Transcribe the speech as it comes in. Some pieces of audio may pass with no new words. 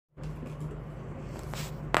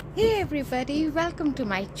Hey everybody, welcome to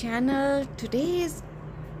my channel. Today's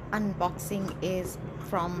unboxing is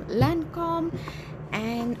from Lancome,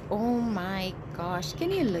 and oh my gosh,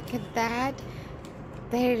 can you look at that?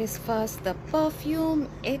 There is first the perfume.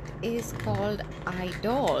 It is called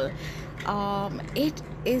Idol. It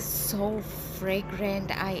is so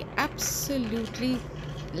fragrant. I absolutely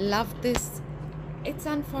love this. It's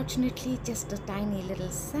unfortunately just a tiny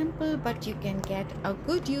little sample, but you can get a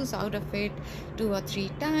good use out of it 2 or 3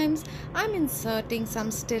 times. I'm inserting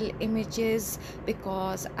some still images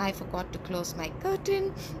because I forgot to close my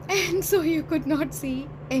curtain and so you could not see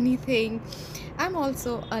anything. I'm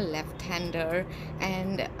also a left-hander,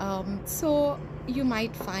 and so you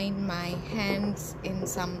might find my hands in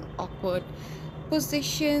some awkward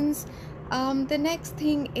positions. The next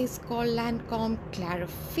thing is called Lancome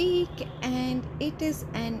Clarifique, and it is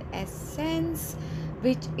an essence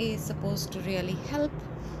which is supposed to really help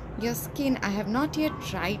your skin. I have not yet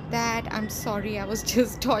tried that. I'm sorry, I was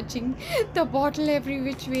just dodging the bottle every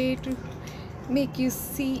which way to make you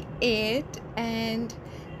see it. And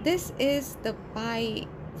this is the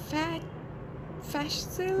Bi-facil.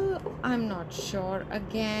 I'm not sure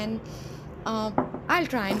again. I'll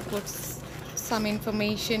try and put some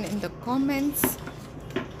information in the comments.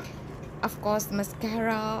 Of course,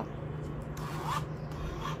 mascara.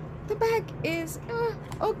 The bag is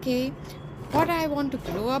okay. What I want to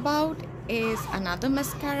glow about is another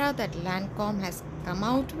mascara that Lancome has come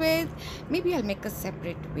out with. Maybe I'll make a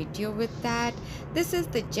separate video with that. This is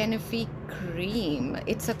the Genefique cream.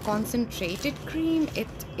 It's a concentrated cream. It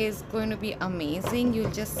is going to be amazing.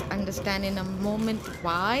 You'll just understand in a moment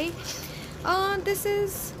why. This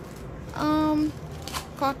is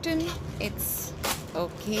cotton. It's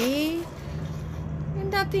okay,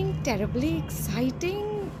 nothing terribly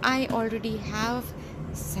exciting. I already have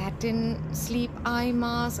satin sleep eye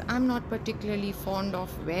mask. I'm not particularly fond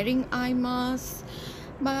of wearing eye masks,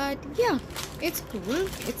 but yeah, it's cool.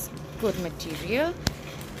 It's good material.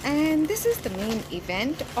 And this is the main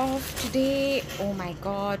event of today. Oh my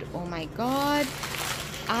god, oh my god,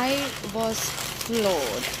 I was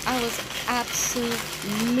floored. I was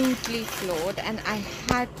absolutely floored, and I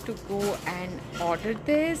had to go and order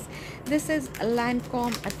this. This is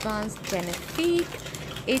Lancome Advanced Genefique.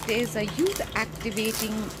 It is a youth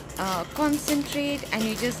activating concentrate, and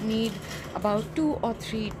you just need about 2 or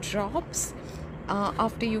 3 drops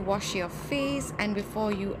after you wash your face and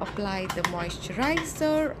before you apply the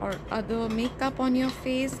moisturizer or other makeup on your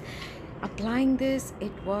face. Applying this,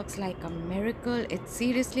 it works like a miracle. It's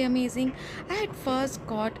seriously amazing. I had first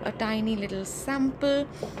got a tiny little sample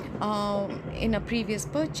in a previous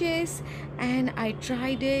purchase, and I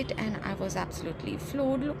tried it and I was absolutely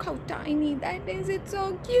floored. Look how tiny that is. It's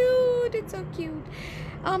so cute. It's so cute.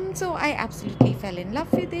 So I absolutely fell in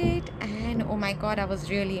love with it, and oh my god, I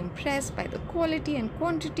was really impressed by the quality and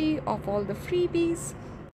quantity of all the freebies.